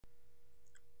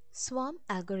Swarm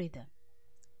algorithm.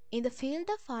 In the field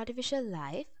of artificial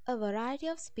life, a variety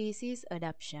of species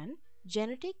adaptation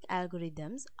genetic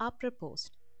algorithms are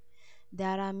proposed.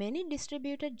 There are many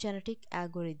distributed genetic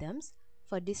algorithms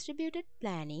for distributed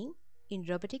planning in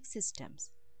robotic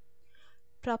systems.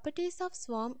 Properties of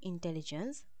swarm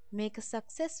intelligence make a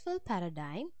successful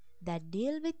paradigm that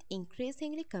deal with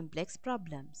increasingly complex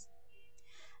problems.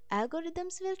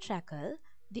 Algorithms will tackle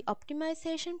the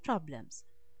optimization problems.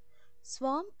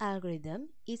 Swarm algorithm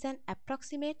is an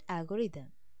approximate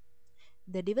algorithm.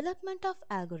 The development of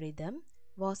algorithm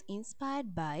was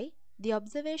inspired by the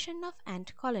observation of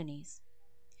ant colonies.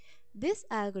 This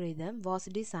algorithm was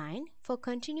designed for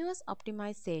continuous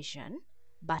optimization,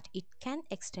 but it can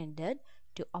extended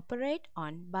to operate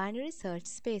on binary search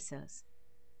spaces.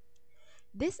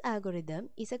 This algorithm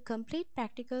is a complete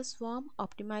practical swarm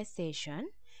optimization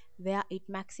where it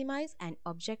maximizes an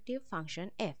objective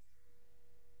function f.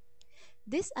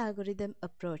 This algorithm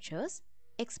approaches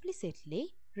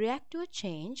explicitly react to a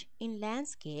change in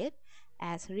landscape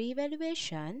as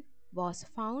reevaluation was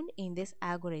found in this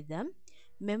algorithm.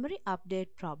 Memory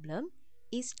update problem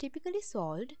is typically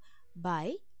solved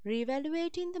by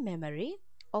reevaluating the memory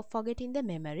or forgetting the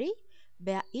memory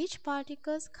where each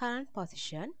particle's current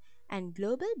position and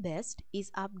global best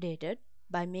is updated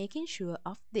by making sure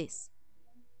of this.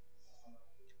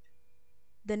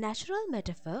 The natural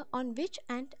metaphor on which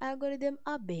ant algorithms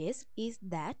are based is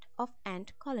that of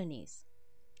ant colonies.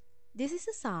 This is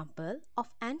a sample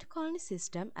of ant colony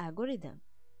system algorithm.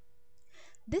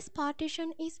 This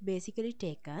partition is basically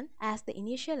taken as the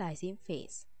initializing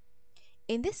phase.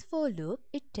 In this for loop,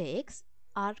 it takes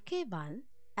RK1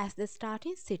 as the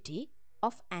starting city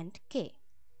of ant K.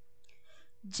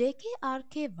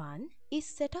 JKRK1 is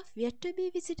set of yet to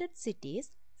be visited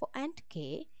cities for ant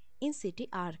K in city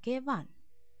RK1.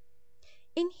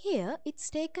 In here, it's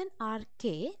taken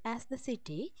RK as the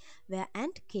city where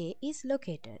ant K is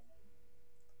located.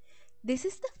 This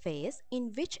is the phase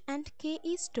in which ant K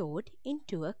is stored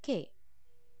into a K.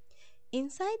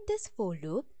 Inside this for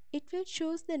loop, it will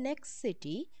choose the next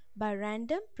city by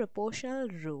random proportional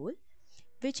rule,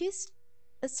 which is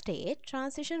a state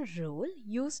transition rule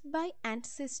used by ant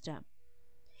system.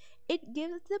 It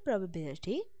gives the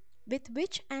probability with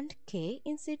which ant K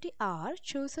in city R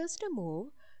chooses to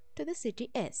move to the city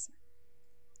S.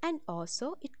 And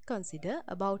also it consider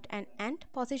about an ant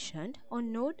positioned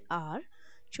on node R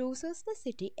chooses the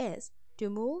city S to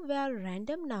move where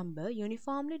random number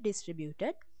uniformly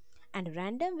distributed and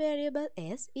random variable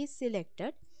S is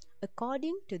selected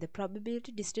according to the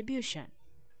probability distribution.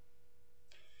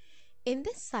 In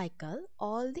this cycle,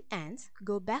 all the ants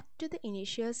go back to the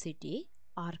initial city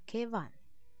RK1.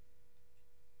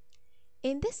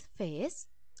 In this phase,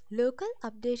 local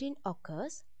updating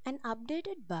occurs and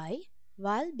updated by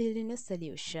while building a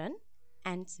solution,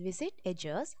 ants visit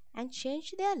edges and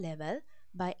change their level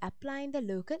by applying the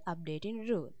local updating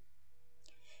rule.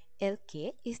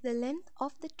 Lk is the length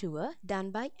of the tour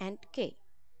done by ant k.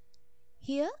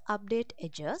 Here update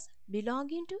edges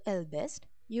belonging to lbest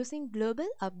using global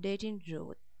updating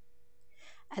rule.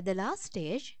 At the last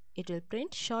stage, it will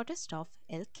print shortest of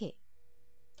Lk.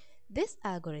 This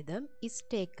algorithm is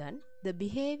taken the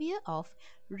behavior of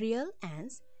real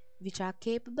ants which are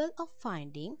capable of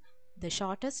finding the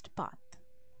shortest path.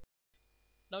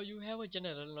 Now you have a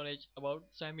general knowledge about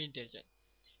SWAM intelligence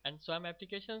and SWAM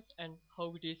applications and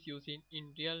how it is used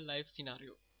in real life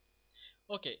scenario.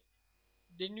 Okay,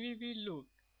 then we will look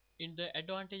in the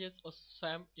advantages of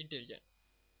SWAM intelligence.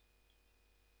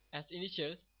 As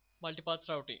initials, multipath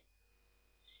routing,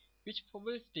 which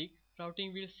probabilistic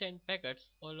routing will send packets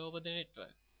all over the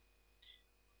network.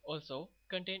 Also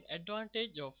contain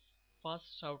advantage of fast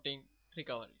routing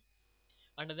recovery.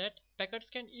 Under that, packets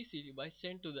can easily be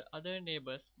sent to the other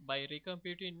neighbors by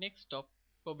recomputing next stop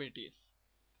probabilities.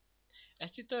 As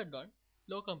the third one,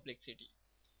 low complexity.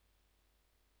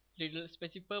 Little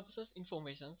specific purposes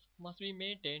information must be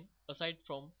maintained aside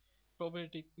from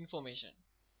probability information.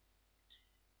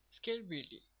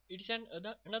 Scalability. It is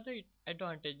another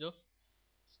advantage of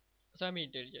semi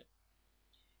intelligence.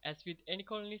 As with any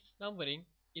colonies numbering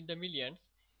in the millions,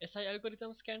 SI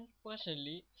algorithms can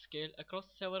partially scale across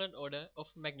several order of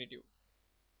magnitude.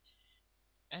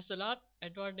 As the last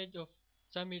advantage of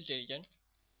semi intelligent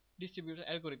distributed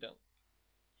algorithm,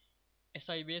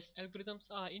 SI based algorithms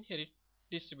are inherently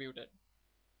distributed.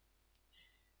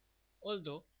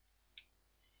 Although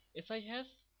SI has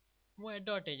more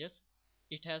advantages,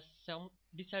 it has some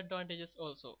disadvantages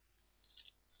also.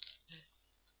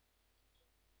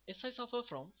 SI suffer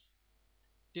from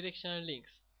directional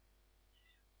links.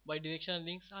 Bidirectional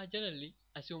links are generally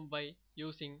assumed by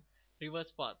using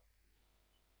reverse path.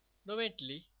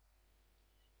 Novelty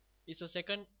is a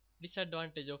second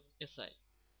disadvantage of SI.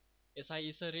 SI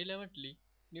is a relevantly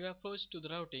new approach to the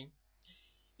routing.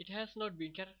 It has not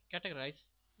been categorized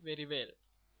very well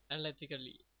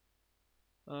analytically.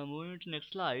 Moving to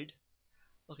next slide.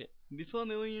 Okay, before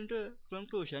moving into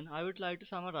conclusion, I would like to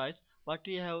summarize what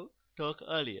we have talked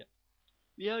earlier.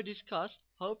 We have discussed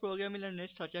how programming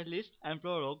languages such as Lisp and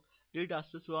Prolog lead us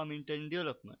to swarm intelligence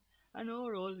development. And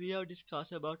overall, we have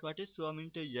discussed about what is swarm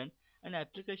intelligence and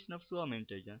application of swarm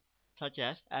intelligence, such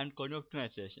as and code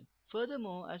optimization.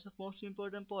 Furthermore, as a most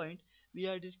important point, we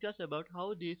have discussed about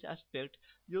how these aspects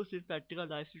used in practical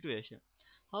life situations.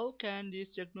 How can these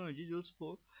technologies used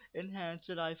for enhance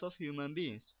the life of human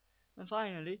beings? And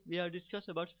finally, we have discussed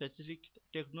about specific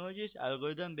technologies,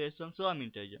 algorithms based on swarm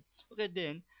intelligence. Okay,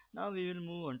 then now we will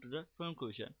move on to the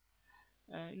conclusion.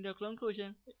 In the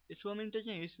conclusion,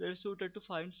 instrumentation is well suited to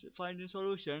finding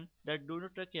solutions that do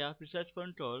not require precise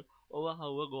control over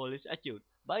how a goal is achieved.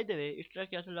 By the way, it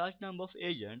requires a large number of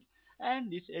agents, and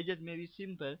these agents may be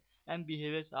simple and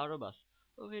behaviors are robust.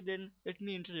 Okay, then let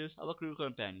me introduce our crew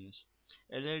companions.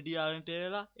 LLDR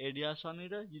Perela, ADR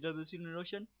Samira, GWC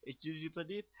Niroshan, HGG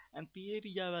Pradeep, and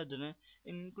PAP Javardhana,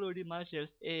 including myself,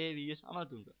 AAVS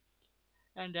Amatunga.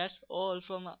 And that's all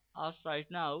from us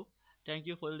right now. Thank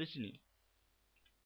you for listening.